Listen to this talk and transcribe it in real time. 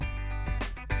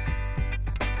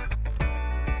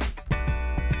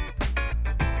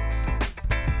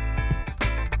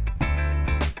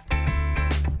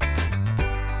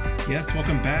Yes,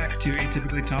 welcome back to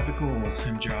Atypically Topical.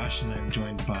 I'm Josh, and I'm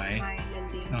joined by... Hi,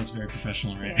 Mindy. That was very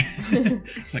professional, right? Yeah.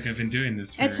 It's like I've been doing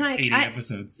this for 80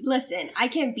 episodes. Listen, I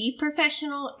can be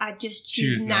professional, I just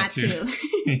choose not to.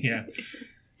 Yeah.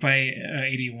 By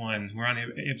 81. We're on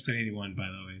episode 81, by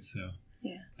the way, so...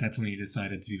 Yeah. That's when you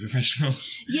decided to be professional.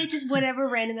 Yeah, just whatever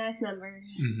random-ass number.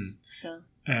 Mm-hmm. So...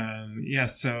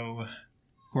 so...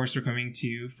 Of course, we're coming to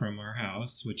you from our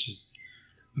house, which is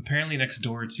apparently next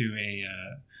door to a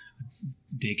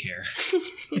daycare.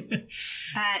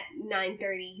 At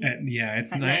 9:30.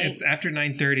 It's after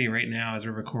 9:30 right now as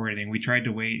we're recording. We tried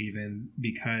to wait even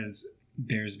because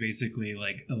there's basically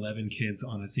like 11 kids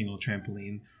on a single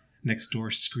trampoline next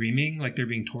door screaming like they're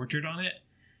being tortured on it.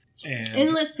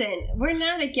 And listen, we're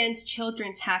not against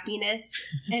children's happiness.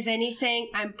 If anything,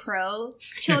 I'm pro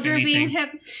children being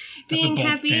happy.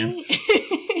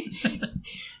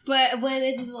 But when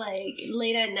it's like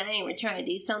late at night, we're trying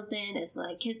to do something. It's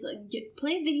like kids like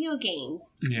play video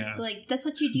games. Yeah, like that's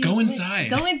what you do. Go inside.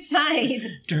 Go inside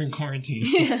during quarantine.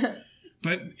 Yeah.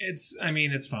 But it's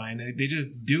fine. They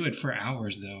just do it for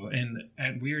hours though, and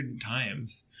at weird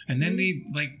times, and then they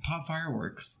like pop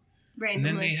fireworks. Right. And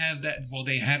then they have that. Well,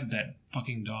 they have that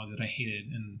fucking dog that I hated,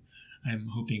 and I'm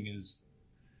hoping he's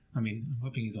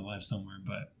alive somewhere,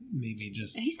 but maybe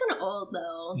just he's kind of old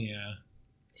though. Yeah.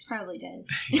 He's probably dead.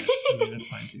 Yeah, that's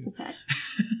fine too. It's sad.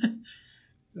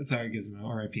 Sorry, Gizmo.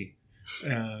 R.I.P.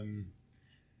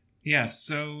 Yeah,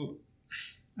 so,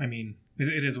 I mean,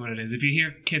 it is what it is. If you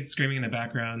hear kids screaming in the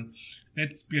background,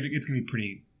 it's going to be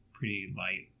pretty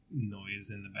light noise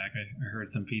in the back. I heard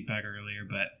some feedback earlier,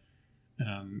 but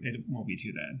it won't be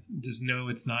too bad. Just know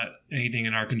it's not anything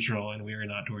in our control, and we are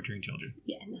not torturing children.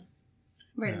 Yeah, no.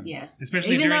 Yeah.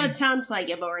 Especially even though it sounds like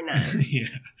it, but we're not. Yeah.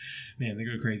 Man, they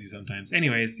go crazy sometimes.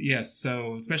 Anyways, yes,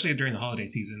 so especially during the holiday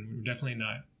season, we're definitely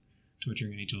not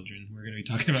torturing any children. We're going to be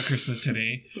talking about Christmas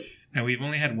today. And we've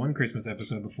only had one Christmas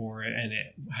episode before, and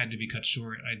it had to be cut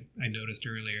short. I noticed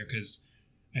earlier because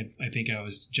I think I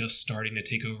was just starting to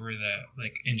take over the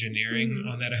like engineering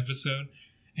on that episode,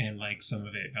 and like some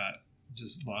of it got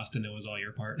just lost, and it was all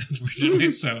your part, unfortunately.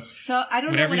 So I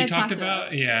don't know what I talked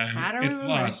about. Yeah, I don't it's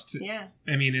remember. Lost. Yeah,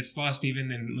 I mean, it's lost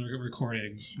even in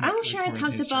recording. I'm sure I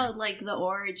talked about like the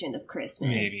origin of Christmas,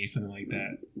 maybe something like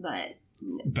that.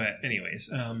 But anyways,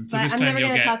 so but I'm never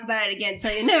going to talk about it again, so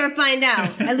you never find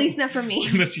out. At least not for me.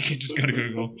 Unless you could just go to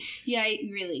Google. Yeah,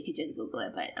 you really could just Google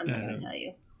it, but I'm not going to tell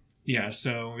you. Yeah,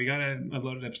 so we got a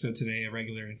loaded episode today, a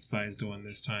regular sized one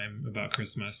this time about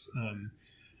Christmas.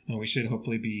 We should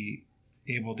hopefully be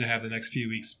able to have the next few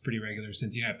weeks pretty regular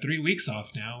since you have 3 weeks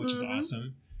off now, which is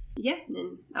awesome. Yeah,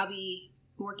 and I'll be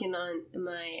working on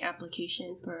my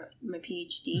application for my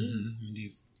PhD. Mm-hmm.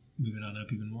 Mindy's moving on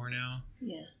up even more now.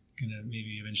 Yeah. Gonna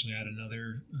maybe eventually add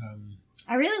another.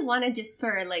 I really wanted just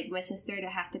for like my sister to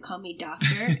have to call me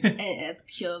doctor, and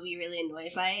she'll be really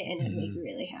annoyed by it, and it'll make me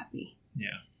really happy.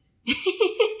 Yeah.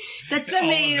 That's the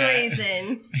main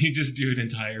reason. You just do an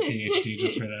entire PhD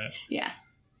just for that. Yeah.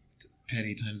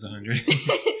 Petty times 100.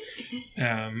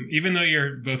 Even though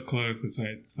you're both close, that's why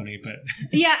it's funny. But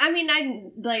yeah, I mean,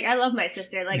 I love my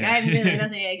sister. Like, I have really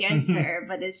nothing against her,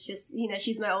 but it's just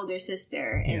she's my older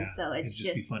sister, and so it's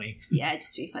just be funny. Yeah, it'd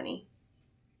just be funny.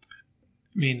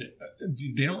 I mean,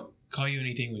 they don't call you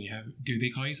anything when you have. Do they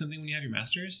call you something when you have your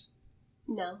masters?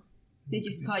 No. They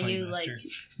just call you master.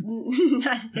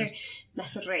 Like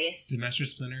Master Reyes. Does Master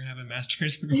Splinter have a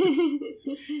master's?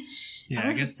 Yeah,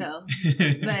 I guess so.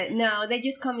 But no, they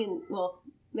just call me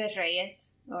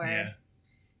Reyes or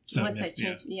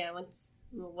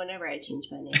whenever I change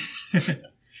my name.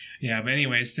 Yeah, but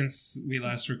anyway, since we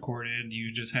last recorded,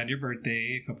 you just had your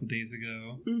birthday a couple days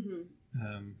ago.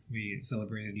 Mm-hmm. We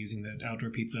celebrated using the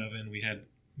outdoor pizza oven. We had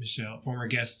former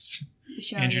guests,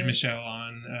 Andrew and Michelle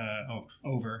on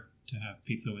over to have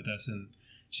pizza with us, and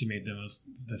she made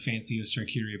the fanciest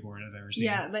charcuterie board I've ever seen.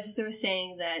 Yeah, my sister was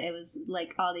saying that it was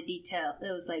like all the detail. It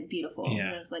was like beautiful. Yeah,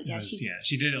 and I was like,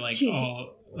 she did it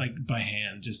all like by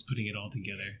hand, just putting it all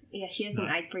together. Yeah, she has an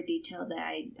eye for detail that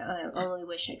I only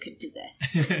wish I could possess.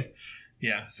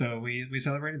 Yeah, so we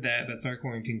celebrated that. That's our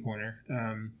quarantine corner.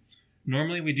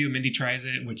 Normally we do Mindy Tries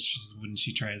It, which is when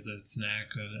she tries a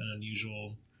snack, an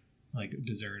unusual like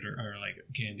dessert or like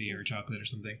candy or chocolate or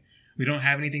something. We don't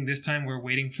have anything this time. We're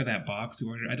waiting for that box we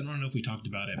ordered. I don't know if we talked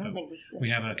about it, but we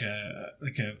have like a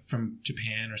from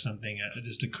Japan or something,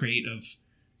 just a crate of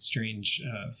strange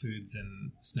foods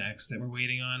and snacks that we're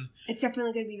waiting on. It's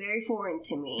definitely going to be very foreign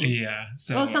to me. Yeah.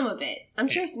 So some of it. I'm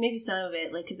sure maybe some of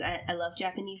it, like, because I love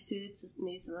Japanese food, so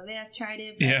maybe some of it I've tried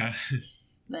it. But yeah.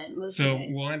 But we'll So see.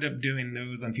 we'll end up doing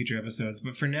those on future episodes.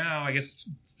 But for now, I guess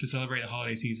to celebrate the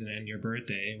holiday season and your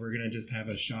birthday, we're going to just have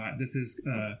a shot. This is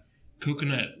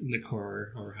coconut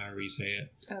liqueur, or however you say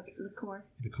it. Okay, liqueur.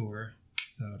 Liqueur.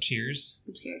 So cheers.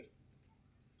 I'm scared.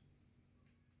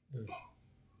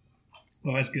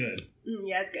 Oh, that's good.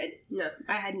 Yeah, it's good. No,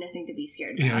 I had nothing to be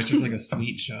scared about. Yeah, it's just like a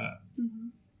sweet shot. Mm-hmm.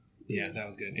 Yeah, that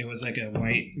was good. It was like a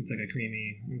white, it's like a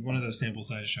creamy, one of those sample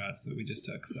size shots that we just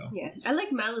took. So Yeah, I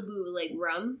like Malibu like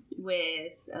rum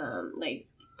with like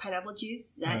pineapple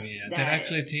juice. That's, that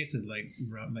actually tasted like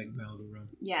rum, like Malibu rum.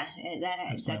 Yeah,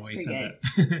 that's probably why you pretty said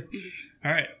good. that.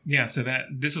 All right, yeah. So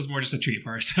this was more just a treat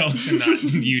for ourselves and not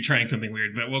you trying something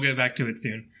weird. But we'll get back to it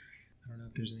soon. I don't know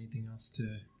if there's anything else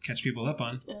to catch people up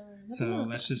on. So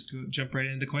let's just jump right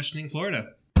into questioning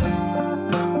Florida.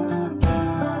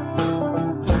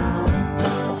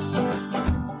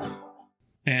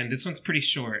 And this one's pretty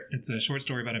short. It's a short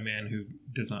story about a man who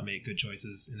does not make good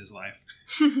choices in his life,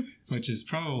 which is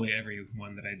probably every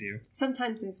one that I do.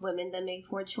 Sometimes there's women that make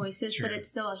poor choices, True. but it's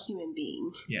still a human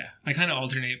being. Yeah. I kind of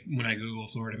alternate when I Google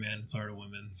Florida man, Florida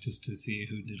woman, just to see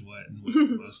who did what and what's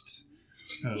the most,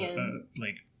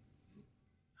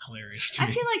 hilarious to me.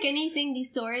 I feel like anything, these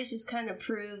stories just kind of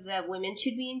prove that women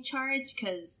should be in charge,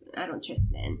 because I don't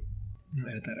trust men.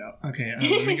 Edit that out. Okay,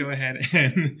 let me go ahead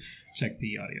and check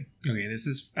the audio. Okay, this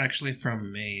is actually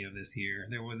from May of this year.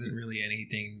 There wasn't really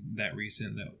anything that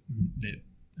recent that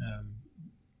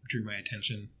drew my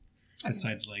attention,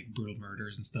 besides like brutal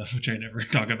murders and stuff, which I never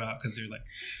talk about because they're like,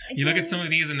 you look at some of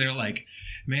these and they're like,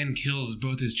 man kills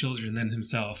both his children then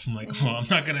himself. I'm like, well, I'm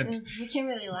not gonna. We can't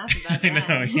really laugh about I that.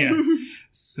 know, yeah.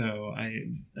 So I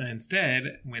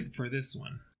instead went for this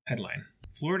one. Headline: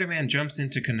 Florida man jumps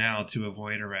into canal to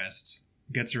avoid arrest.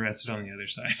 Gets arrested on the other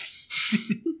side.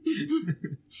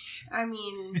 I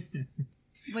mean,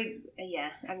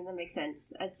 that makes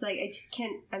sense. It's like, I just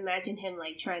can't imagine him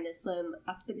like trying to swim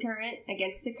up the current,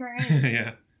 against the current.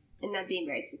 Yeah. And not being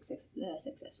very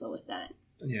successful with that.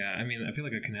 Yeah, I mean, I feel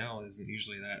like a canal isn't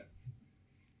usually that.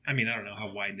 I mean, I don't know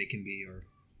how wide they can be or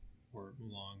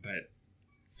long, but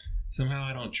somehow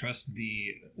I don't trust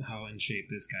how in shape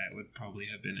this guy would probably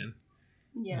have been in.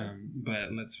 Yeah.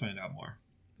 But let's find out more.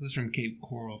 This is from Cape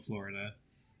Coral, Florida.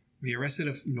 We arrested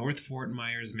a North Fort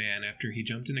Myers man after he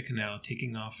jumped in a canal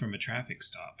taking off from a traffic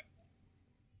stop.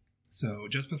 So,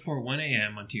 just before 1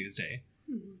 a.m. on Tuesday,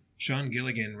 Sean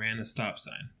Gilligan ran a stop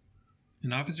sign.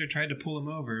 An officer tried to pull him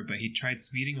over, but he tried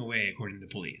speeding away, according to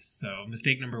police. So,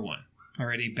 mistake number 1.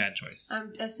 Already bad choice.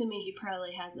 I'm assuming he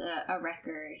probably has a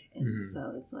record, and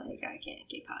so it's like, I can't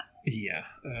get caught. Yeah,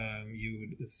 you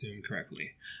would assume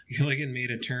correctly. Gilligan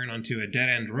made a turn onto a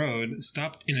dead-end road,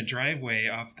 stopped in a driveway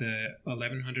off the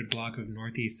 1100 block of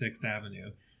Northeast 6th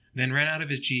Avenue, then ran out of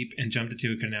his Jeep and jumped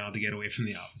into a canal to get away from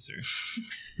the officer.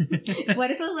 What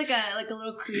if it was like a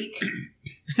little creek?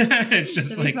 It's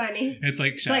just That'd like, be funny. it's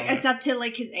like shallow. It's like, it's up to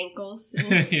like his ankles.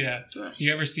 Yeah.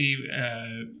 You ever see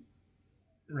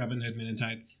Robin Hood Men in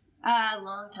Tights? A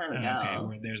long time ago. Okay,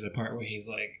 where there's a part where he's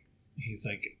like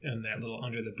in that little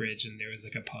under the bridge, and there was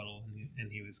like a puddle,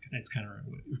 and he was. It's kind of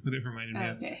what it reminded me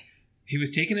of. Okay. He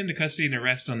was taken into custody and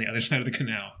arrested on the other side of the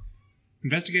canal.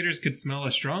 Investigators could smell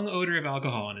a strong odor of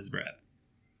alcohol on his breath,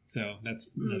 so that's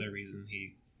another reason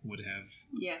he would have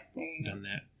done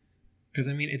that. Because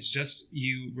I mean, it's just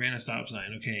you ran a stop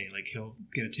sign. Okay, like he'll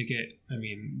get a ticket. I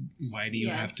mean, why do you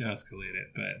have to escalate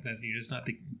it? But that you're just not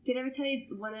thinking. Did I ever tell you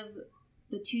one of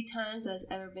the 2 times I was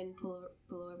ever been pulled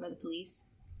over by the police?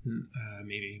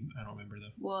 Maybe. I don't remember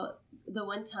though. Well, the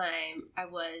one time it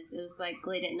was like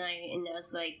late at night, and I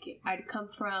was like, I'd come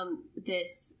from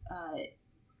this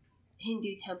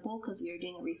Hindu temple because we were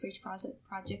doing a research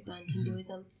project on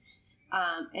Hinduism,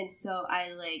 and so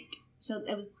so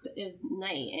it was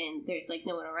night and there's like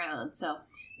no one around, so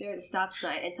there was a stop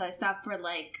sign, and so I stopped for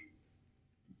like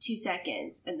 2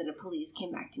 seconds, and then the police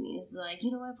came back to me and was like,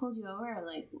 you know why I pulled you over? I'm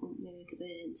like, maybe because I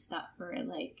didn't stop for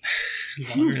like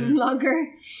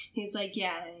longer. He's like,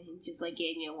 yeah, and he just like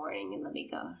gave me a warning and let me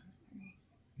go.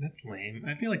 That's lame.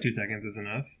 I feel like 2 seconds is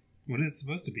enough. What is it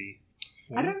supposed to be?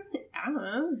 4? I don't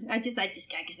know. I guess I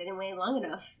didn't wait long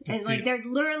enough. And like there's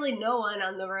literally no one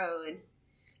on the road.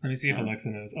 Let me see if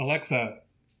Alexa knows. Alexa,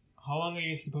 how long are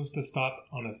you supposed to stop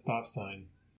on a stop sign?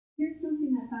 Here's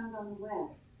something I found on the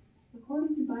web.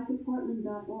 According to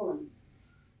bikerportland.org,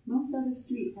 most other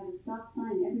streets have a stop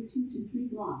sign every 2 to 3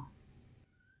 blocks.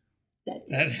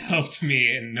 That helped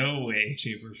me in no way,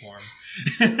 shape, or form.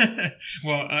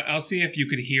 Well, I'll see if you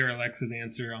could hear Alexa's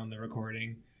answer on the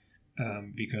recording,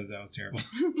 because that was terrible.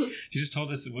 She just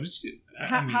told us, what did she...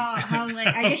 How like,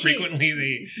 I guess frequently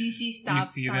you see stop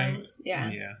signs.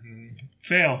 them. Yeah.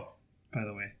 Fail, by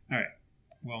the way. All right.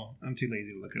 Well, I'm too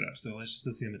lazy to look it up, so let's just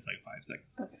assume it's like 5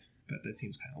 seconds. Okay. But that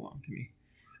seems kind of long to me.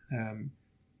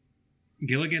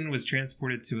 Gilligan was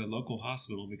transported to a local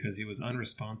hospital because he was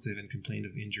unresponsive and complained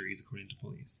of injuries, according to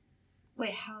police.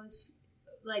 Wait, how is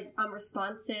like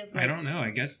unresponsive? I don't know.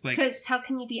 I guess like because how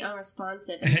can you be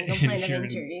unresponsive and then complain of You're-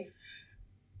 injuries?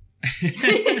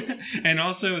 And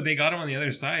also, they got him on the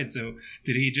other side. So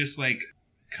did he just like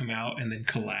come out and then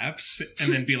collapse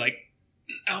and then be like,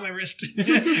 "Ow, my wrist,"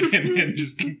 and then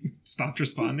just stopped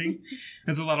responding?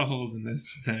 There's a lot of holes in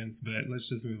this sentence, but let's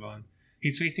just move on.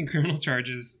 He's facing criminal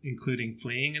charges, including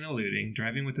fleeing and eluding,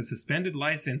 driving with a suspended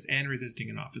license, and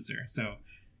resisting an officer. So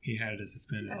he had a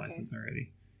suspended license already.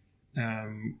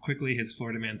 Quickly, his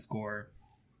Florida man score.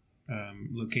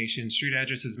 Location, street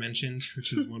address is mentioned,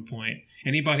 which is 1 point.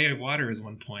 Any body of water is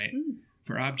 1 point.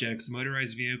 For objects,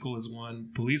 motorized vehicle is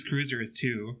 1. Police cruiser is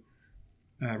 2.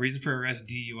 Reason for arrest,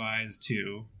 DUI is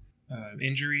 2.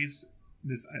 Injuries,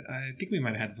 I think we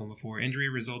might have had this one before. Injury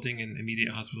resulting in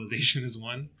immediate hospitalization is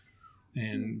 1.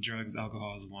 And drugs,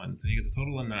 alcohol is 1. So he gets a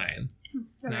total of 9.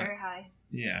 Not very high.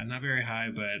 Yeah, not very high,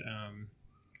 but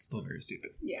still very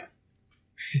stupid. Yeah.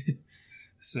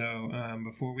 So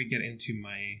before we get into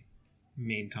my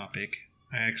main topic,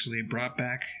 I actually brought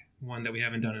back one that we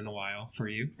haven't done in a while for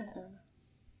you.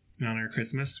 And on our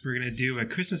Christmas, we're going to do a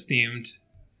Christmas themed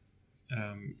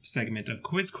segment of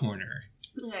Quiz Corner.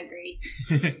 Yeah, great.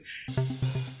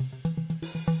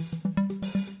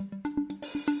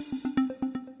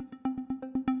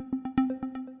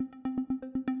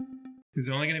 There's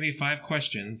only going to be 5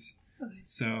 questions. Okay.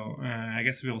 So I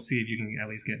guess we'll see if you can at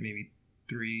least get maybe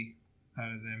 3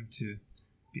 out of them to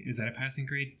be, is that a passing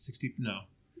grade? 60? No.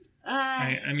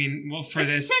 I mean, well, for it's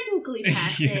this... technically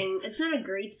passing. It's not a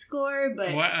great score,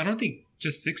 but... Well, I don't think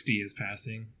just 60 is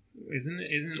passing. Isn't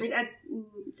it? At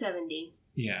 70.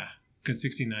 Yeah, because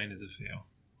 69 is a fail.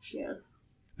 Yeah.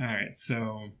 All right,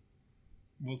 so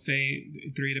we'll say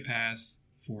 3 to pass,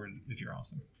 4 if you're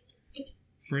awesome. Okay.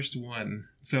 First one.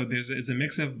 So it's a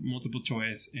mix of multiple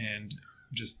choice and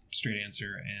just straight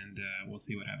answer, and we'll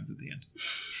see what happens at the end.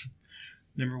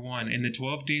 Number 1, in the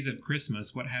 12 days of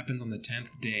Christmas, what happens on the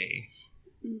 10th day?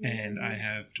 And I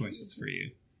have choices for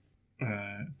you.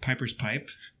 Piper's Pipe,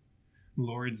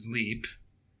 Lord's Leap,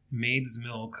 Maid's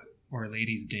Milk, or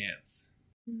Lady's Dance.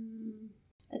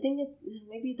 I think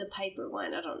maybe the Piper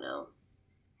one. I don't know.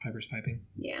 Piper's Piping?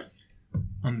 Yeah.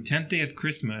 On the 10th day of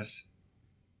Christmas,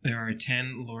 there are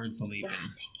 10 Lords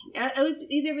Leaping. I was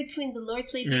either between the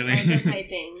Lord's Leaping Really? or the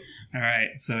Piping. All right,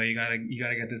 so you gotta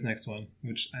get this next one,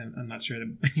 which I'm not sure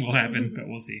that will happen, but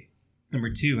we'll see. Number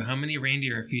 2, how many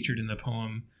reindeer are featured in the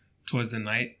poem "'Twas the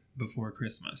Night Before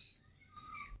Christmas"?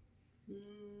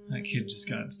 That kid just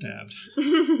got stabbed.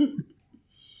 I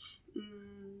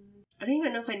don't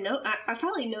even know if I know. I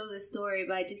probably know the story,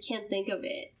 but I just can't think of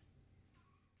it.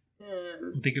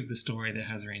 Think of the story that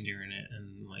has reindeer in it,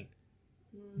 and like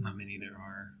how many there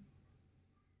are.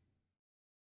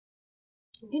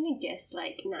 I'm gonna guess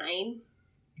like 9.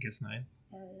 Guess 9.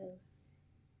 I don't know.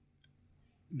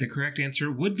 The correct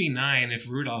answer would be 9 if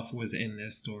Rudolph was in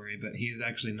this story, but he's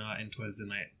actually not in "'Twas the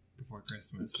Night Before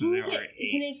Christmas." So there are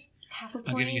 8. Can I half a point?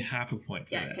 I'll give you half a point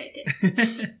for that. Okay.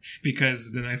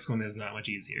 Because the next one is not much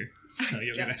easier. So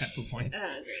you'll get a half a point.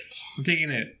 Great. I'm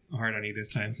taking it hard on you this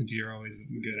time since you're always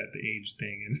good at the age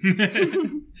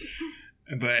thing.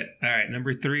 But, all right,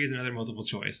 number 3 is another multiple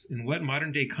choice. In what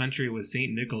modern-day country was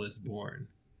St. Nicholas born?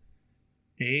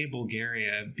 A,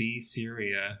 Bulgaria, B,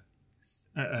 Syria,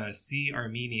 C,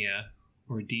 Armenia,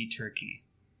 or D, Turkey?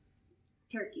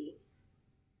 Turkey.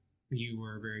 You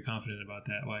were very confident about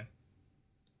that. Why?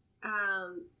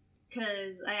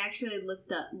 Because I actually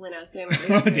looked up when I was doing my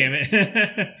research. Oh, damn it.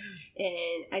 And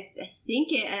I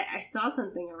think I saw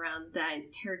something around that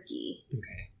in Turkey.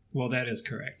 Okay. Well, that is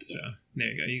correct. So Yes. there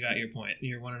you go. You got your point.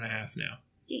 You're 1.5 now.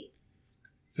 Yay.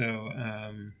 So,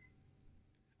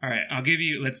 all right. I'll give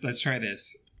you. Let's try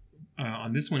this.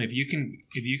 On this one, if you can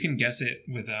guess it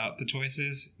without the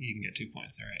choices, you can get 2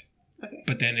 points. All right. Okay.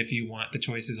 But then, if you want the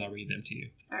choices, I'll read them to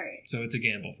you. All right. So it's a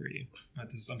gamble for you. I'm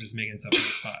just making stuff on the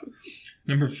spot.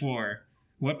 Number 4.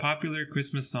 What popular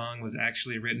Christmas song was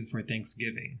actually written for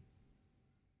Thanksgiving?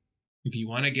 If you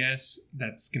want to guess,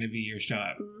 that's going to be your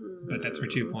shot. But that's for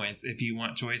 2 points. If you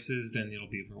want choices, then it'll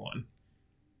be for 1.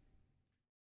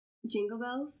 Jingle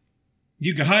Bells?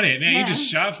 You got it, man. Yeah. You just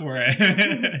shot for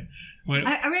it. What?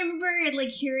 I remember like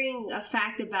hearing a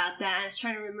fact about that. I was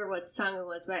trying to remember what song it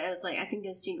was, but I was like, I think it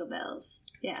was Jingle Bells.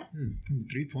 Yeah. From the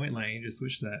 3-point line, you just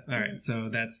switched that. All right, so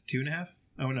that's 2.5.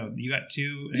 Oh no, you got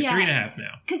 2, Yeah. 3.5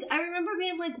 now. Because I remember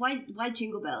being like, why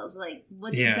Jingle Bells? Like,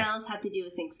 what do bells have to do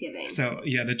with Thanksgiving? So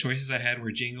yeah, the choices I had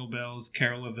were Jingle Bells,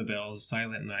 Carol of the Bells,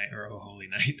 Silent Night, or Oh Holy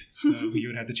Night. So you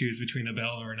would have to choose between a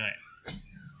bell or a night,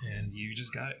 and you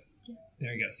just got it. Yeah.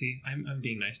 There you go. See, I'm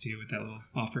being nice to you with that little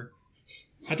offer.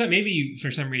 I thought maybe you, for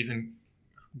some reason,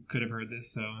 could have heard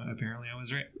this, so apparently I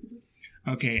was right.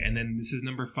 Okay, and then this is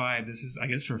number 5. This is, I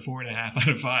guess, for 4.5 out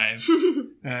of 5.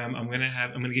 I'm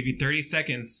gonna give you 30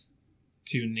 seconds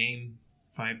to name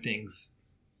 5 things,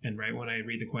 and right when I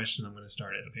read the question, I'm gonna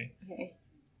start it. Okay. Okay.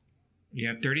 You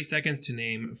have 30 seconds to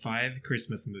name 5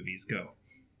 Christmas movies. Go.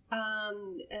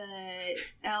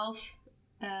 Elf.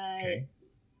 Okay.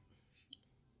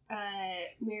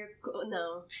 Miracle.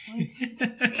 No.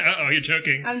 Uh-oh, you're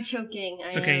choking. I'm choking.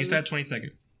 It's okay. You still have 20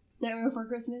 seconds. Nightmare Before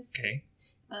Christmas. Okay.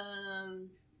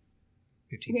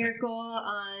 15 Miracle seconds.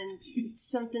 on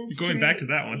something. You're going back to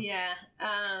that one. Yeah.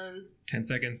 10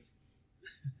 seconds.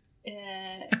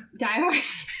 Die Hard.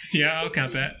 Yeah, I'll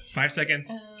count that. 5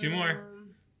 seconds. 2 more. I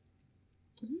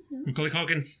don't know. Macaulay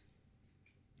Culkin's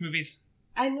movies.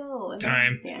 I know.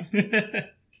 Time. Yeah.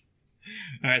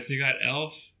 All right, so you got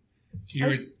Elf. You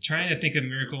were trying to think of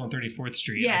Miracle on 34th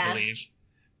Street, Yeah. I believe.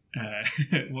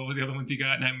 What were the other ones you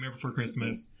got? Nightmare Before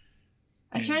Christmas.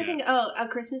 I was trying to think. A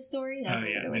Christmas Story. That's Oh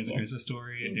yeah, another there's one, A Christmas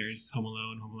Story. Mm. There's Home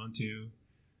Alone 2.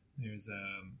 There's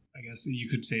I guess you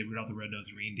could say Rudolph the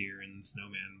Red-Nosed Reindeer and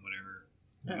Snowman, whatever.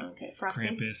 Oh, okay.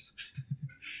 Frosting. Krampus.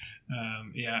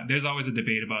 Yeah, there's always a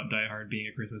debate about Die Hard being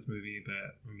a Christmas movie,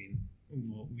 but I mean,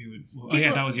 oh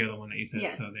yeah, that was the other one that you said. Yeah.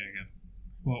 So there you go.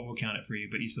 Well, we'll count it for you,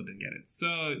 but you still didn't get it. So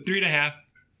 3.5.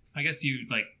 I guess you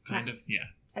kind Pass. of, yeah.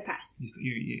 I passed.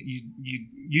 You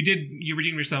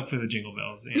redeemed yourself for the Jingle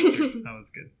Bells answer. That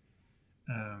was good.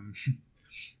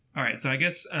 All right, so I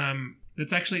guess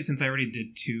that's actually, since I already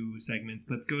did 2 segments,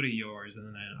 let's go to yours,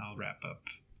 and then I'll wrap up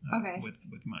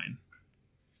with mine.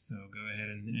 So go ahead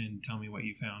and tell me what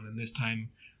you found, and this time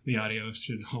the audio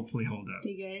should hopefully hold up.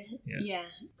 Be good? Yeah.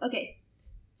 Okay.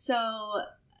 So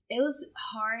it was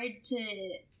hard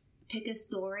to pick a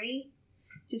story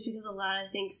just because a lot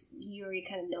of things you already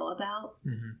kind of know about.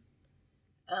 Mm-hmm.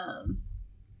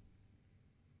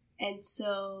 And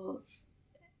so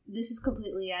this is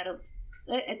completely out of...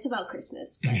 It's about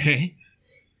Christmas. But, Okay.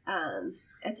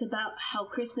 it's about how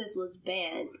Christmas was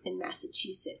banned in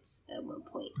Massachusetts at one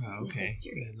point Oh, okay. in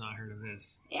history. I have not heard of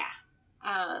this. Yeah.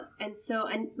 And so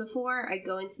before I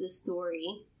go into the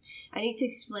story, I need to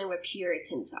explain what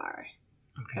Puritans are.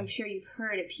 Okay. I'm sure you've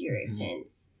heard of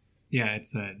Puritans. Yeah,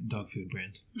 it's a dog food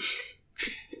brand.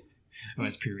 Oh,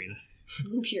 it's Purina.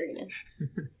 Puritan.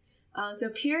 So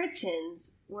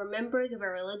Puritans were members of a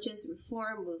religious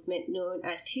reform movement known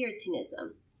as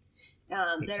Puritanism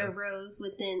that sense. arose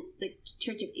within the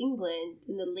Church of England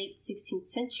in the late 16th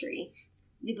century.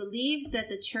 They believed that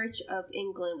the Church of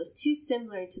England was too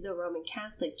similar to the Roman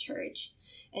Catholic Church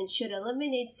and should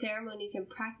eliminate ceremonies and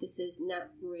practices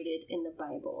not rooted in the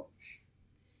Bible.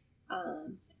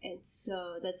 And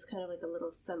so that's kind of like a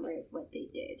little summary of what they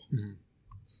did.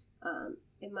 Mm-hmm.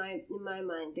 In my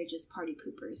mind, they're just party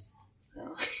poopers.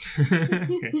 So,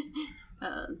 Okay.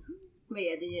 but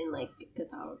yeah, they didn't like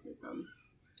Catholicism,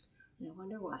 and I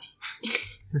wonder why.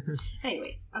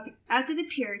 Anyways, okay. After the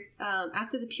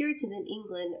Puritans in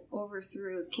England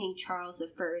overthrew King Charles I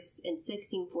in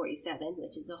 1647,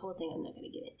 which is a whole thing I'm not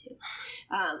going to get into.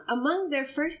 Among their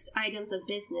first items of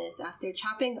business after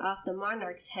chopping off the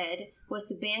monarch's head was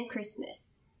to ban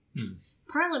Christmas.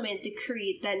 Parliament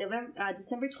decreed that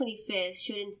December 25th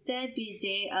should instead be a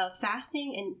day of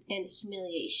fasting and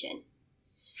humiliation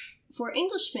for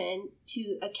Englishmen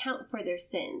to account for their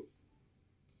sins.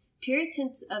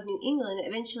 Puritans of New England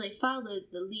eventually followed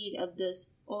the lead of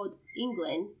this Old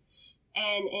England,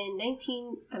 and in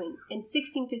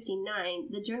 1659,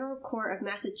 the General Court of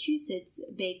Massachusetts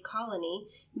Bay Colony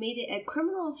made it a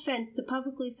criminal offense to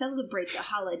publicly celebrate the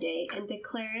holiday and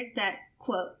declared that,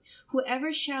 quote,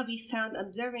 whoever shall be found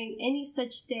observing any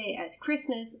such day as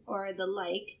Christmas or the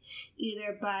like,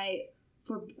 either by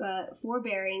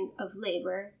forbearing of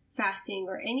labor, fasting,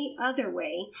 or any other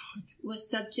way, was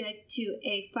subject to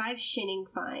a 5-shilling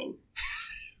fine.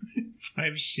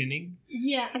 5 shilling?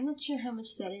 Yeah, I'm not sure how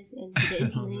much that is in I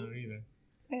today's don't money. know either.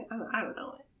 I don't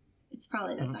know. It's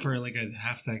probably not that For much. like a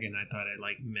half second, I thought it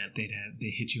meant they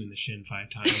hit you in the shin 5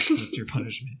 times. That's your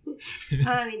punishment.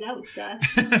 I mean, that would suck.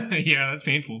 Yeah, that's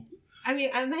painful. I mean,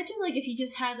 I imagine if you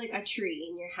just had a tree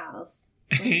in your house.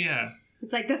 Yeah.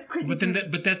 It's like, that's Christmas.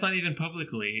 But that's not even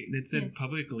publicly. It said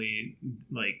publicly,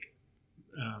 like,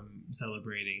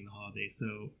 celebrating the holiday.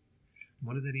 So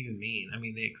what does that even mean? I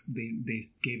mean, they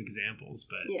gave examples,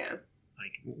 but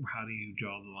like, how do you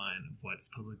draw the line of what's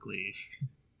publicly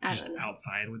just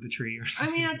outside with the tree or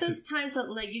something? I mean, at those times,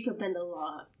 like, you could bend the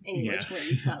law any which way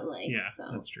you felt like. Yeah,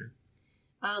 so. that's true.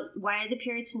 Why the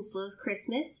Puritans loathed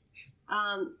Christmas?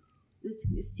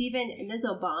 Stephen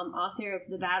Nisselbaum, author of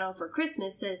The Battle for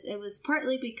Christmas, says it was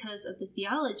partly because of the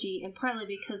theology and partly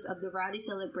because of the rowdy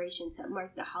celebrations that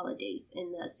marked the holidays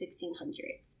in the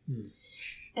 1600s.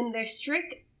 In their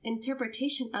strict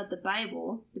interpretation of the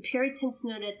Bible, the Puritans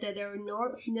noted that there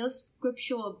were no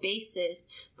scriptural basis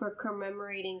for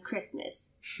commemorating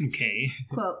Christmas. Okay.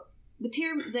 Quote, the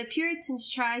Puritans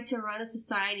tried to run a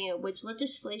society in which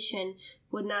legislation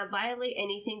would not violate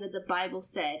anything that the Bible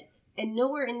said, and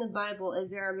nowhere in the Bible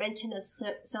is there a mention of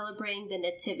celebrating the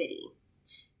Nativity.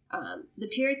 The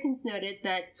Puritans noted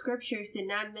that scriptures did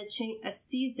not mention a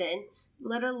season,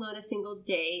 let alone a single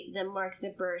day, that marked the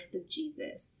birth of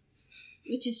Jesus.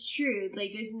 Which is true.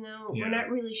 Like, there's we're not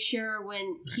really sure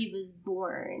when he was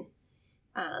born.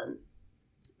 I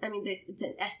mean, it's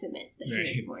an estimate that he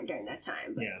was born during that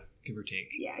time. But give or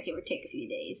take. Yeah, give or take a few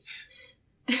days.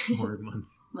 Or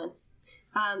months.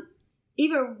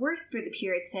 Even worse for the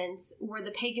Puritans were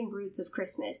the pagan roots of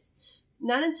Christmas.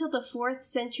 Not until the 4th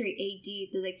century AD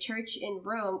did the church in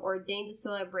Rome ordain the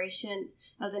celebration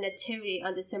of the Nativity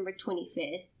on December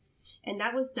 25th. And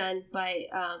that was done by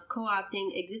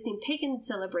co-opting existing pagan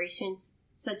celebrations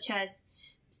such as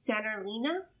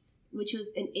Saturnalia, which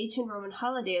was an ancient Roman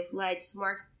holiday of lights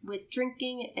marked with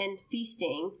drinking and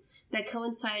feasting that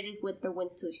coincided with the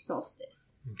winter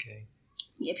solstice. Okay.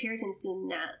 The Puritans do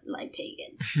not like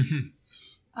pagans.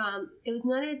 It was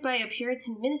noted by a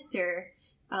Puritan minister,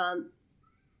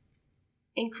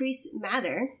 Increase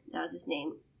Mather, that was his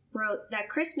name, wrote that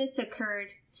Christmas occurred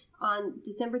on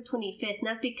December 25th,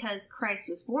 not because Christ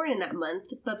was born in that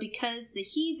month, but because the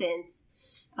heathens,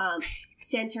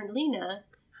 Saturnalia,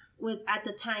 was at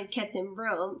the time kept in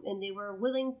Rome, and they were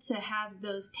willing to have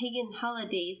those pagan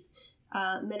holidays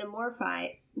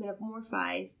metamorphized.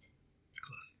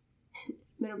 Close.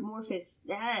 Metamorphosed.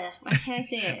 Why can't I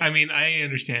say it? I mean, I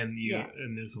understand you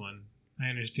in this one. I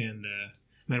understand the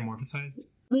metamorphosized.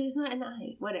 But it's not an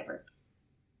I. Whatever.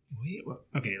 Wait,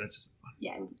 okay, let's just move on.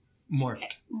 Yeah.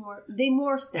 Morphed. They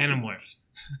morphed them. Animorphs.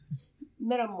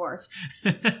 Metamorphed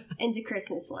into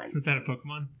Christmas ones. Is that a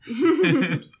Pokemon?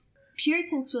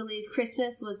 Puritans believed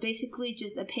Christmas was basically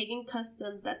just a pagan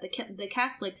custom that the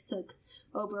Catholics took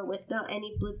over without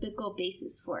any biblical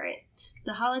basis for it.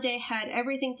 The holiday had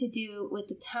everything to do with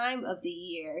the time of the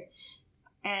year,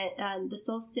 and the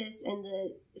solstice and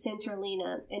the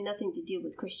Saturnalia, and nothing to do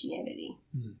with Christianity.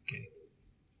 Okay.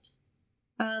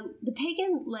 The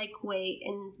pagan-like way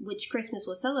in which Christmas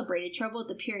was celebrated troubled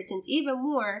the Puritans even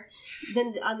more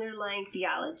than the underlying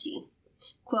theology.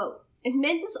 Quote, it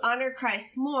meant to honor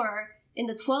Christ more in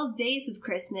the 12 days of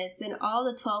Christmas than all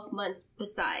the 12 months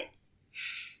besides.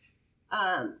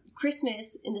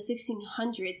 Christmas in the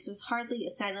 1600s was hardly a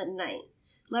silent night,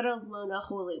 let alone a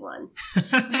holy one.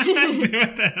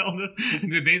 What the hell?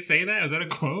 Did they say that? Was that a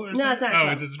quote? Or No, it's not a quote.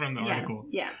 Oh, it's just from the article.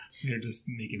 Yeah. They're just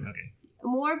making, okay.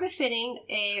 More befitting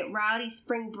a rowdy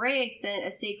spring break than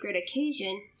a sacred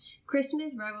occasion,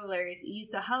 Christmas revelers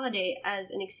used the holiday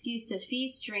as an excuse to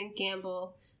feast, drink,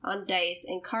 gamble on dice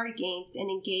and card games,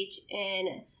 and engage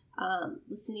in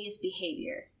lascivious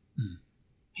behavior.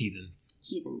 Heathens.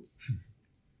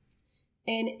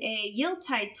 In a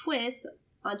Yuletide twist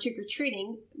on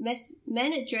trick-or-treating,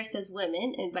 men dressed as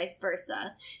women and vice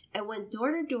versa, and went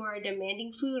door to door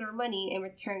demanding food or money in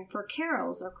return for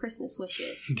carols or Christmas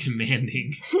wishes.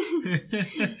 Demanding.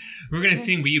 We're gonna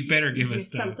sing, but you better give us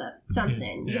stuff.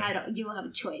 Something. Yeah. You don't have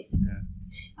a choice.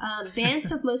 Yeah.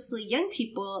 Bands of mostly young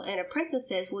people and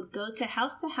apprentices would go to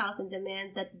house and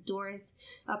demand that the doors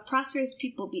of prosperous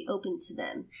people be opened to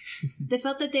them. They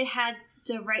felt that they had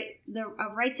a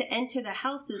right to enter the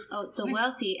houses of the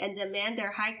wealthy and demand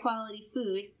their quality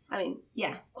food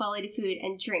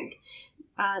and drink.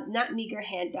 Not meager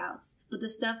handouts, but the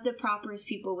stuff that prosperous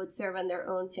people would serve on their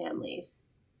own families.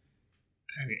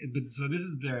 Okay, but so this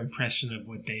is their impression of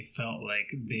what they felt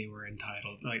like they were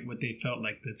entitled, like what they felt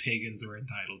like the pagans were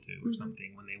entitled to, or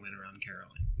something when they went around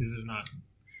caroling. This is not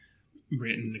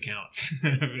written accounts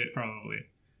of it, probably.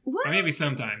 What? Or maybe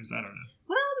sometimes, I don't know.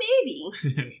 Well,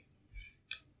 maybe.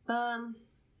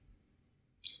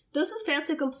 Those who failed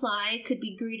to comply could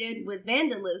be greeted with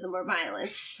vandalism or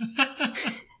violence.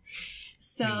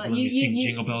 So let me sing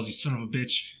Jingle Bells, you son of a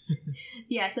bitch.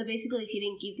 Yeah, so basically, if you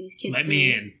didn't give these kids let booze,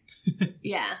 me in.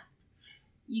 Yeah,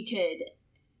 you could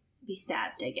be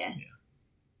stabbed, I guess.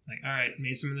 Yeah. Like, all right,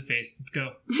 mace him in the face. Let's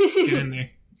go. Get in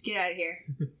there. Let's get out of here.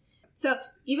 So,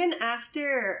 even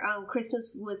after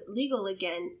Christmas was legal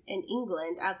again in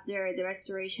England, after the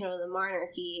restoration of the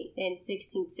monarchy in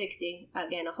 1660,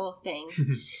 again, a whole thing,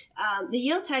 the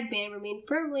Yuletide ban remained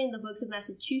firmly in the books of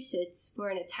Massachusetts for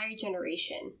an entire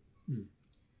generation.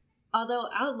 Although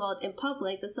outlawed in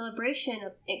public, the celebration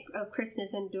of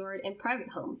Christmas endured in private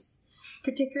homes,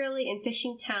 particularly in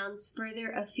fishing towns further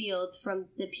afield from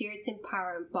the Puritan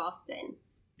power in Boston.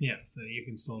 Yeah, so you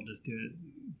can still just do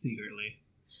it secretly.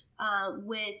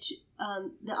 Which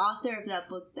the author of that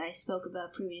book that I spoke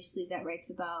about previously that writes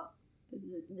about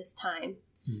this time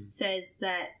says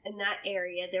that in that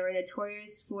area they were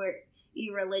notorious for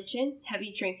irreligion,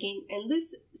 heavy drinking, and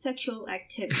loose sexual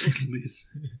activity.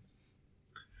 Loose.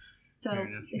 So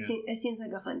enough, it seems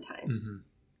like a fun time. Mm-hmm.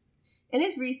 In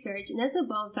his research,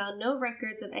 Nesselbaum found no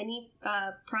records of any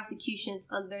prosecutions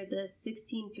under the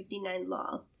 1659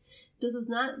 law. This was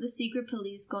not the secret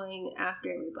police going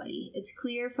after everybody. It's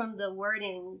clear from the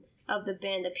wording of the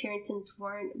ban that Puritans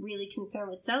weren't really concerned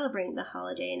with celebrating the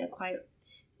holiday in a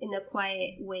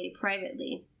quiet way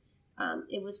privately.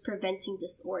 It was preventing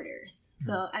disorders.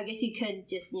 So I guess you could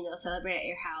just, celebrate at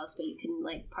your house, but you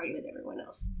couldn't, party with everyone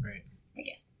else. Right. I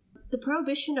guess. The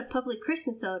prohibition of public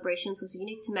Christmas celebrations was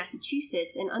unique to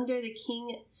Massachusetts, and under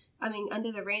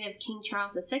the reign of King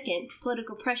Charles II,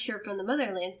 political pressure from the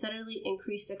motherland steadily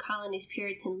increased the colony's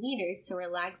Puritan leaders to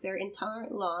relax their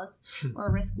intolerant laws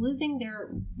or risk losing their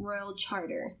royal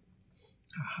charter.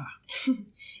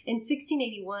 In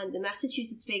 1681, the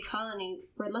Massachusetts Bay Colony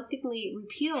reluctantly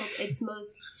repealed its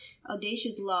most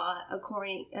audacious law,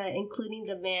 including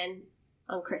the ban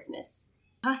on Christmas.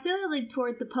 Hostility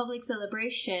toward the public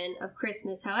celebration of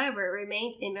Christmas, however,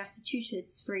 remained in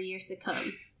Massachusetts for years to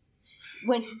come.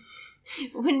 When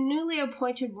newly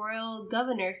appointed royal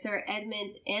governor Sir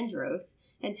Edmund Andros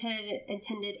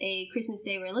attended a Christmas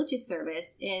Day religious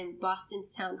service in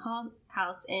Boston's Town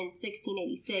House in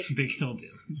 1686, they killed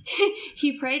him.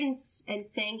 He prayed and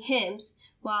sang hymns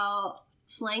while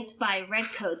flanked by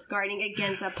redcoats guarding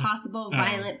against a possible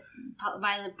violent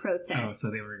protest. Oh, so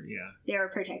they were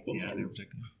protecting him. Yeah, they were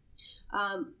protecting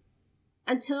him.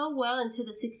 Until well into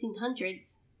the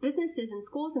 1600s, businesses and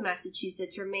schools in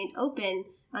Massachusetts remained open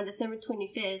on December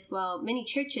 25th, while many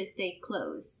churches stayed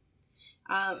closed.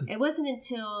 It wasn't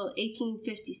until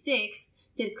 1856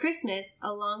 did Christmas,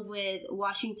 along with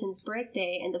Washington's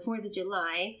birthday and the 4th of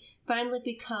July, finally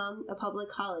become a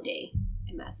public holiday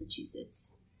in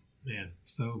Massachusetts. Man,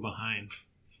 so behind.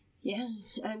 Yeah,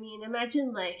 I mean,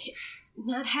 imagine,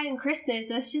 not having Christmas.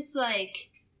 That's just,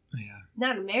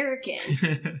 not American.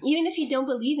 Even if you don't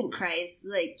believe in Christ,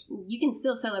 you can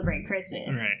still celebrate Christmas.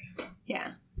 Right.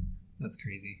 Yeah. That's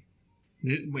crazy.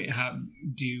 Wait,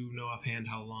 do you know offhand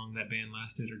how long that ban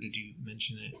lasted, or did you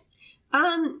mention it?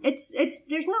 It's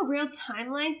there's no real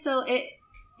timeline, so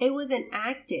it was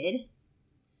enacted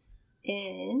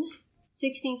in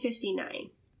 1659.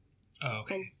 Oh,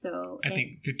 okay. And so I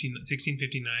think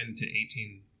 1659 to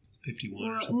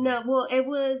 1851 or something. No, it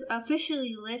was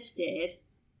officially lifted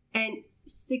in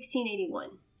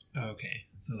 1681. Oh, okay.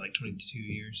 So 22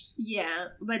 years. Yeah,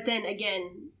 but then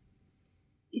again,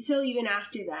 so even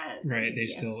after that. Right, they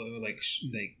still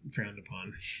they frowned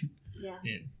upon. Yeah.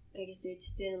 It. I guess they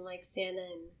just didn't like Santa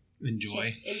and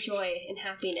enjoy and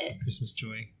happiness. Christmas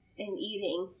joy. And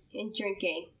eating and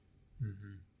drinking.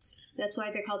 Mm-hmm. That's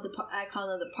why they're called I call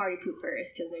them the party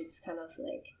poopers, because they're just kind of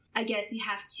I guess you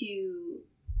have to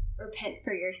repent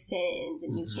for your sins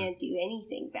and you can't do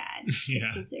anything bad. Yeah.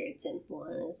 It's considered sinful,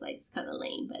 and it's kind of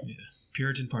lame, but yeah.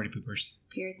 Puritan party poopers.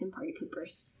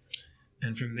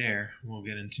 And from there, we'll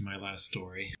get into my last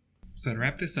story. So to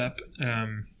wrap this up,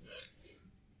 I'm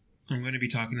going to be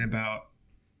talking about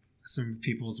some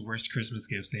people's worst Christmas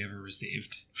gifts they ever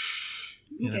received.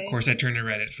 Okay. And of course, I turned to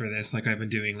Reddit for this, like I've been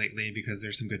doing lately, because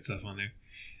there's some good stuff on there.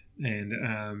 And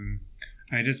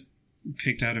I just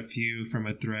picked out a few from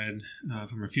a thread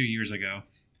from a few years ago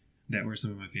that were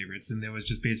some of my favorites. And there was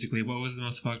just basically, what was the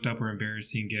most fucked up or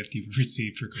embarrassing gift you've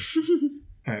received for Christmas?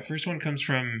 All right, first one comes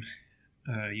from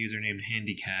a user named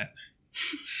Handycat.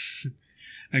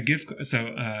 I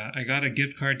got a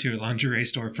gift card to a lingerie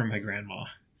store from my grandma.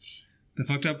 The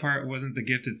fucked up part wasn't the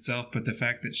gift itself, but the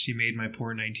fact that she made my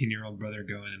poor 19-year-old brother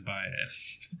go in and buy it.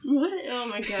 What? Oh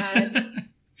my god.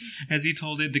 As he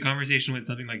told it, the conversation went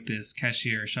something like this.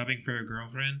 Cashier, shopping for a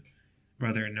girlfriend?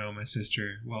 Brother, no, my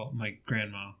sister. Well, my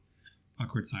grandma.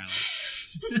 Awkward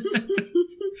silence.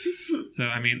 So,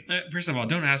 I mean, first of all,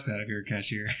 don't ask that if you're a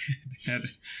cashier at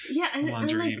a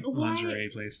lingerie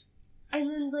place. And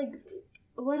then,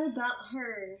 what about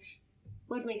her?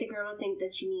 would make the grandma think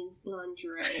that she needs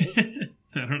lingerie?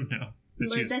 I don't know.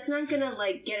 But that's not gonna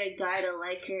get a guy to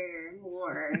like her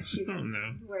more. She's I don't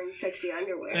know. wearing sexy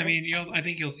underwear. I mean, I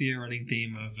think you'll see a running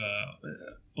theme of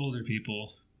older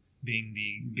people being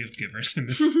the gift givers in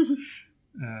this.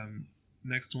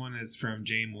 Next one is from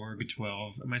J Morg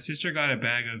 12. My sister got a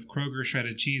bag of Kroger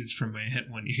shredded cheese from my aunt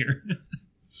one year.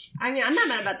 I mean, I'm not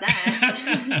mad about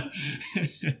that.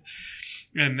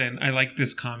 And then I like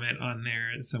this comment on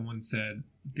there. Someone said,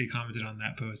 they commented on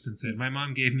that post and said, my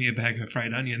mom gave me a bag of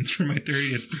fried onions for my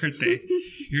 30th birthday.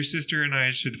 Your sister and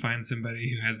I should find somebody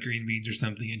who has green beans or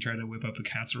something and try to whip up a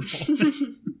casserole.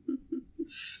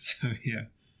 So, yeah.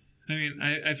 I mean,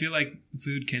 I feel like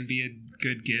food can be a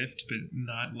good gift, but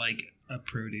not like a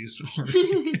produce or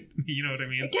you know what I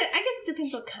mean? I guess it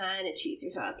depends what kind of cheese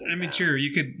you're talking about. I mean, sure,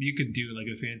 you could do like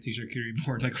a fancy charcuterie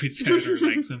board, like we said, or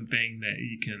like something that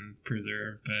you can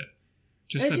preserve, but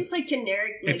it's just like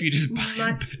generic. If you just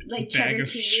buy like a bag of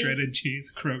cheese. shredded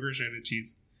cheese, Kroger shredded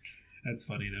cheese, that's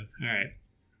funny though. All right,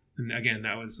 and again,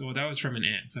 that was from an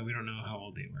aunt, so we don't know how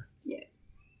old they were. Yeah.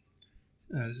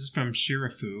 This is from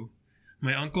Shirafu.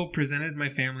 My uncle presented my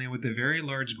family with a very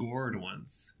large gourd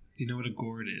once. Do you know what a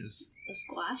gourd is? A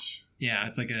squash? Yeah,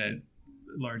 it's like a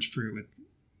large fruit with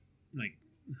like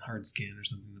hard skin or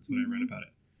something. That's what I read about it.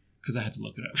 Because I had to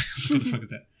look it up. So what the fuck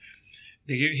is that?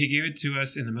 He gave it to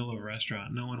us in the middle of a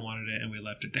restaurant. No one wanted it, and we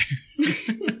left it there.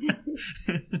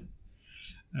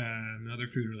 Another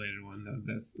food-related one.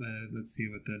 Let's see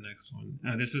what the next one.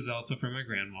 This is also from my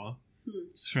grandma.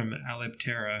 It's from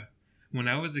Aliptera. When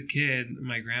I was a kid,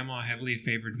 my grandma heavily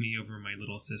favored me over my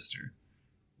little sister.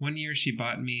 One year, she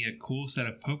bought me a cool set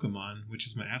of Pokemon, which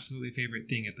is my absolutely favorite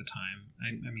thing at the time.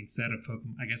 I mean, set of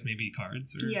Pokemon. I guess maybe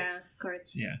cards. Yeah,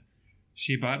 cards. Yeah.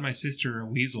 She bought my sister a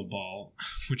Weasel Ball,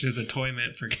 which is a toy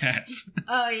meant for cats.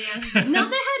 Oh, yeah. No,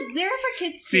 they're for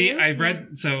kids, too. See, I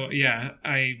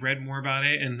read more about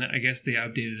it, and I guess they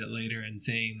updated it later and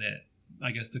saying that,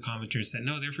 I guess the commenter said,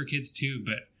 no, they're for kids, too,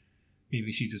 but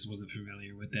maybe she just wasn't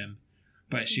familiar with them.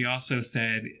 But she also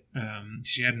said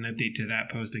she had an update to that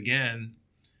post again,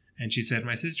 and she said,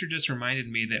 my sister just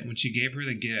reminded me that when she gave her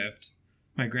the gift,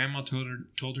 my grandma told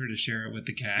her to share it with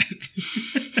the cat.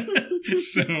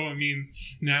 So, I mean,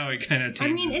 now it kind of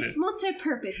changes. I mean, it's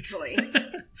multi-purpose toy.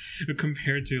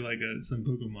 Compared to, like, some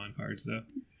Pokemon cards, though.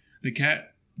 The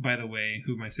cat, by the way,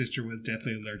 who my sister was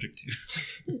deathly allergic to.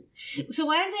 So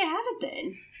why did they have it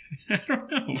then? I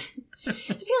don't know. I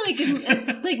feel like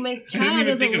if, my child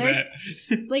was allergic,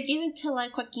 like even to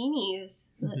like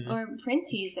Quackinis or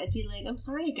Printies, I'd be like, I'm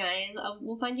sorry guys,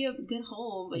 we'll find you a good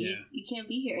home, but you can't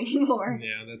be here anymore.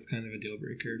 Yeah, that's kind of a deal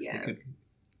breaker if they could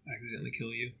accidentally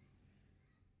kill you.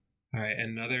 All right,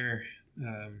 another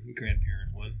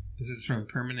grandparent one. This is from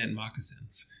Permanent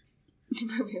Moccasins.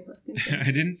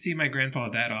 I didn't see my grandpa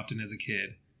that often as a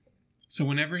kid. So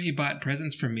whenever he bought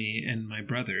presents for me and my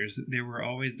brothers, they were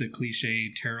always the cliche,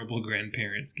 terrible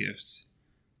grandparents' gifts.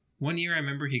 One year I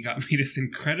remember he got me this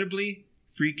incredibly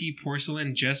freaky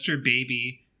porcelain jester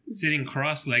baby sitting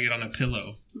cross-legged on a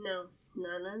pillow. No.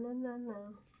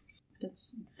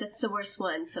 That's the worst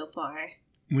one so far.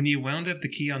 When you wound up the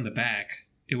key on the back,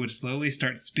 it would slowly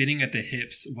start spinning at the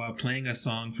hips while playing a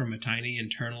song from a tiny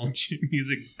internal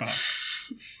music box.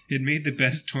 It made the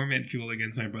best torment fuel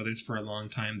against my brothers for a long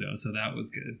time, though, so that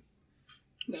was good.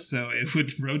 No. So it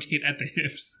would rotate at the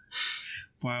hips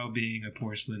while being a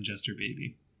porcelain jester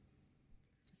baby.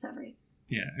 Is that right?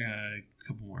 Yeah, a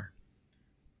couple more.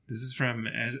 This is from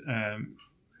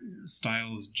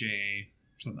Styles J.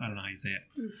 So I don't know how you say it.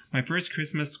 My first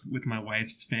Christmas with my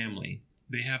wife's family.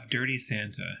 They have Dirty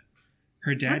Santa.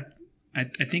 Her dad, I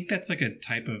think that's like a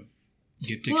type of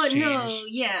gift exchange. Well, no,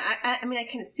 yeah. I mean, I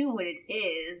can assume what it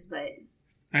is, but...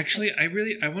 Actually, I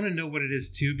want to know what it is,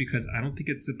 too, because I don't think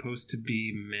it's supposed to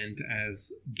be meant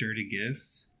as dirty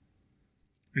gifts.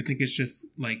 I think it's just,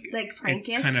 like prank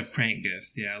gifts? Kind of prank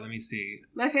gifts, yeah. Let me see.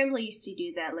 My family used to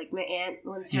do that. Like, my aunt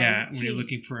one time... Yeah, when you're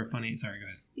looking for a funny... Sorry, go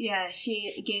ahead. Yeah,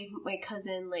 she gave my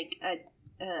cousin, like,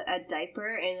 a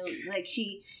diaper, and it was, like,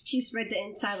 she spread the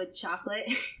inside with chocolate.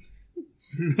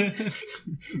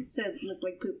 So it looked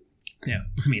like poop. Yeah,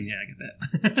 I mean, yeah, I get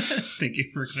that. Thank you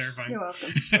for clarifying. You're welcome.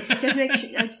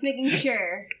 Just making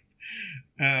sure.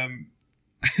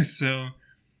 So,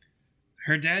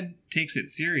 her dad takes it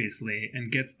seriously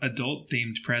and gets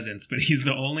adult-themed presents, but he's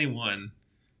the only one.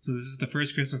 So this is the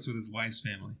first Christmas with his wife's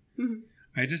family. Mm-hmm.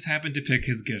 I just happened to pick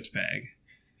his gift bag.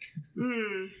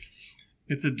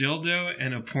 It's a dildo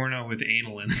and a porno with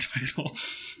anal in the title.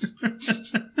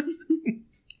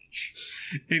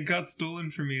 It got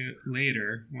stolen from me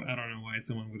later. Well, I don't know why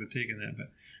someone would have taken that,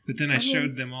 but then I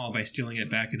showed them all by stealing it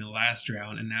back in the last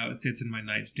round, and now it sits in my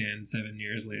nightstand 7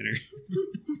 years later.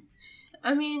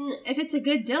 I mean, if it's a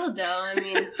good dildo, I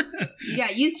mean, you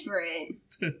got use for it.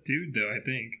 It's a dude, though, I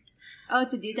think. Oh,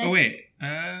 it's a dude. Oh wait.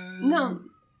 No.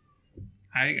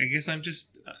 I guess I'm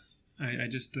just. I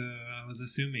was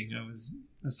assuming. I was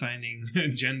assigning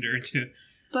gender to.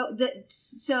 But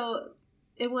so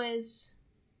it was.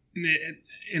 It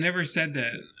never said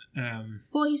that.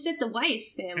 Well, he said the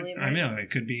wife's family, right? I know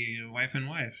it could be a wife and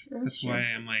wife. That's true. why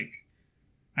I'm like,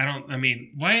 I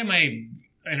mean, why am I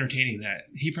entertaining that?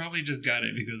 He probably just got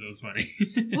it because it was funny.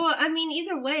 Well, I mean,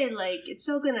 either way, like, it's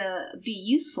still gonna be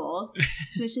useful,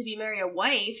 especially if you marry a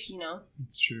wife, you know.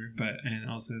 It's true, and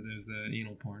also there's the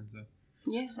anal porn, so.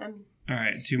 Yeah, I mean. All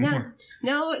right, two more.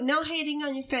 No hating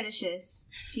on your fetishes,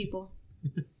 people.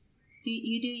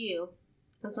 You do you,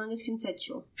 as long as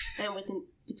consensual and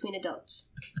between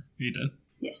adults. Are you done?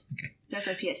 Yes. Okay. That's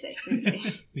my PSA.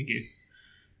 Thank you.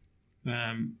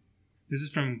 This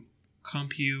is from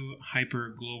Compu Hyper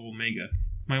Global Mega.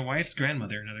 My wife's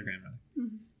grandmother, another grandmother,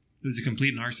 was a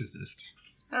complete narcissist.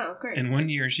 Oh, great. And one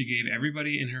year she gave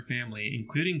everybody in her family,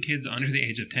 including kids under the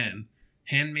age of 10,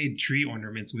 handmade tree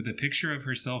ornaments with a picture of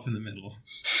herself in the middle.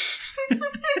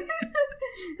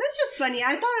 That's just funny.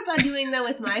 I thought about doing that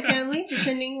with my family, just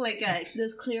sending like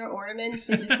those clear ornaments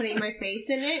and just putting my face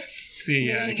in it. See,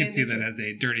 yeah, I can see that as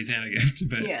a dirty Santa gift,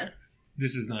 but yeah.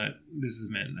 This is meant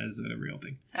as a real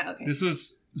thing. Oh, okay. This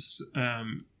was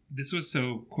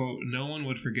so, quote, no one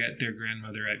would forget their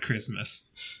grandmother at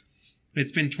Christmas.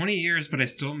 It's been 20 years, but I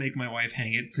still make my wife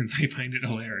hang it since I find it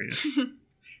hilarious.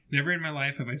 Never in my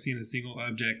life have I seen a single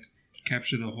object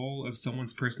capture the whole of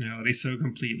someone's personality so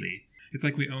completely. It's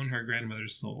like we own her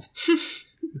grandmother's soul.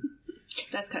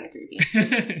 That's kind of creepy.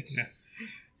 Yeah.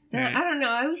 Right. I don't know.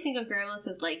 I always think of grandmas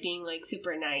as like being like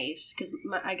super nice because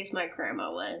I guess my grandma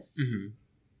was. Mm-hmm.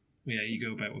 Yeah, you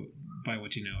go by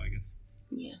what you know, I guess.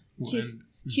 Yeah, Well,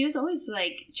 she was always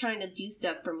like trying to do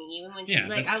stuff for me, even when she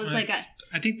I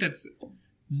think that's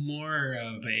more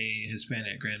of a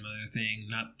Hispanic grandmother thing.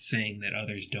 Not saying that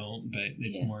others don't, but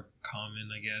it's more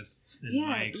common, I guess, in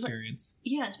my experience.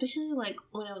 Especially like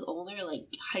when I was older,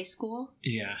 like high school.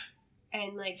 Yeah.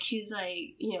 And, like, she was,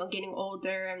 like, you know, getting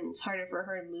older and it's harder for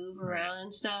her to move around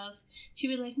and stuff. She'd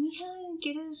be like, Mija,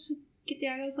 get the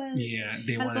agua. Yeah,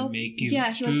 they want to make you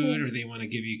food or they want to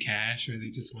give you cash or they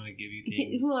just want to give you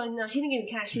things. Well, no, she didn't give me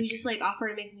cash. She would just, like, offer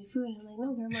to make me food. And I'm like,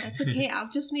 no, Grandma, it's okay. I'll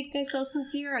just make myself some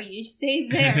cereal. You stay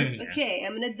there. It's okay.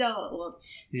 I'm an adult. Well,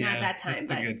 not that time,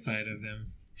 that's the good side of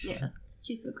them. Yeah,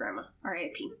 she's a good Grandma.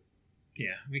 R.I.P.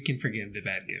 Yeah, we can forgive the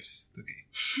bad gifts. It's okay.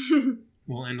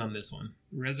 We'll end on this one.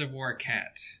 Reservoir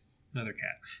Cat. Another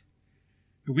cat.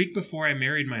 A week before I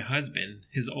married my husband,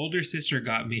 his older sister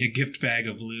got me a gift bag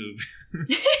of lube.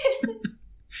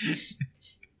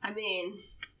 I mean...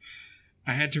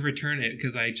 I had to return it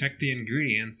because I checked the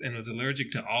ingredients and was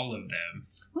allergic to all of them.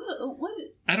 What?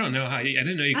 I don't know how... I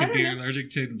didn't know you could be allergic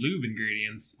to lube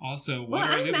ingredients. Also, what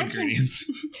are lube ingredients?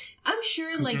 I'm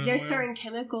sure, like, there's certain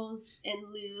chemicals in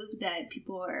lube that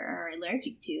people are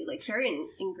allergic to, like, certain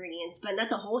ingredients, but not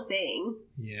the whole thing.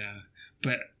 Yeah,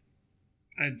 but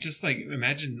I just, like,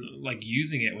 imagine, like,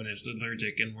 using it when it's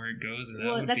allergic and where it goes, and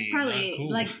that would that's be probably, not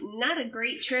cool. like, not a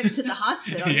great trip to the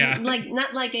hospital. Yeah. Like,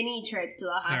 not like any trip to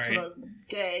the hospital is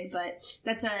good, but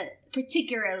that's a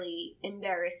particularly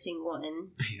embarrassing one.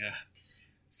 Yeah.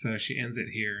 So she ends it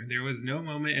here. There was no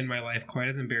moment in my life quite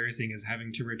as embarrassing as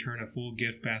having to return a full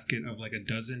gift basket of like a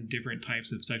dozen different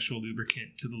types of sexual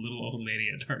lubricant to the little old lady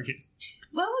at Target.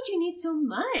 Why would you need so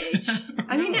much?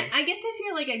 I mean, I guess if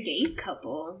you're like a gay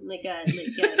couple, like a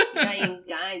guy and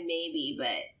guy maybe,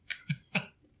 but...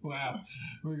 Wow.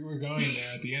 We're going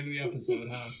there at the end of the episode,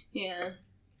 huh? Yeah.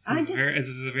 This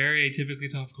is a very atypically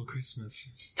topical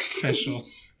Christmas special.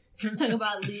 Talk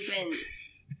about lube and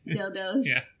dildos.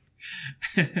 Yeah.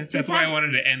 That's why I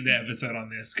wanted to end the episode on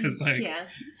this because, like,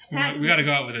 we got to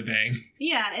go out with a bang.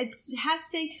 Yeah, it's have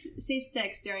safe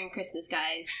sex during Christmas,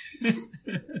 guys.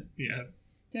 Yeah.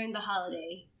 During the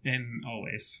holiday. And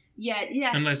always.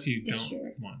 Yeah. Unless you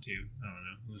don't want to. I don't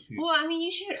know. Well, I mean,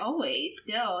 you should always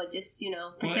still just,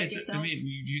 protect yourself. I mean,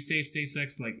 you say safe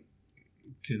sex, like,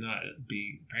 to not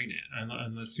be pregnant,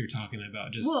 unless you're talking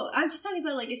about just... Well, I'm just talking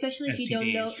about, like, especially if STDs. You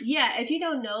don't know... Yeah, if you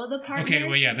don't know the partner... Okay,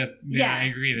 well, I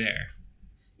agree there.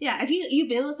 Yeah, if you've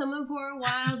been with someone for a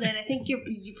while, then I think you're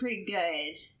pretty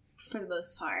good, for the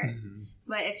most part. Mm-hmm.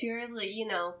 But if you're, like,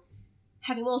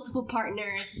 having multiple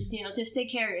partners, just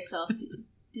take care of yourself.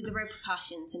 Do the right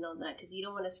precautions and all that, because you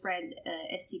don't want to spread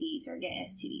STDs or get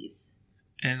STDs.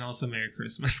 And also Merry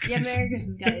Christmas, guys. Yeah, Merry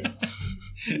Christmas, guys.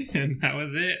 And that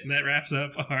was it. That wraps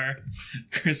up our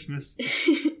Christmas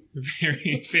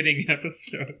very fitting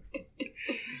episode.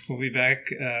 We'll be back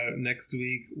next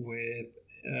week with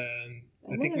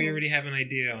I think we already have an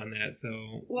idea on that,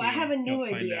 so well, I have a new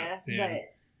idea, but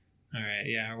all right,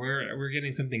 yeah, we're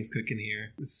getting some things cooking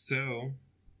here. So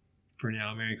for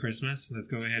now, Merry Christmas. Let's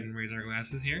go ahead and raise our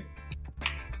glasses here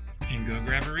and go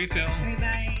grab a refill.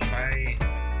 bye. Bye.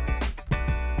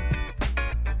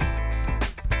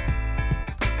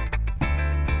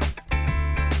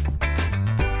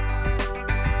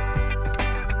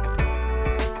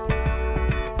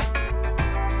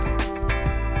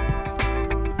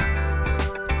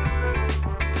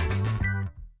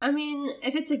 I mean,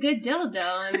 if it's a good dildo,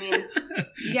 I mean,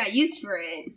 you got use for it.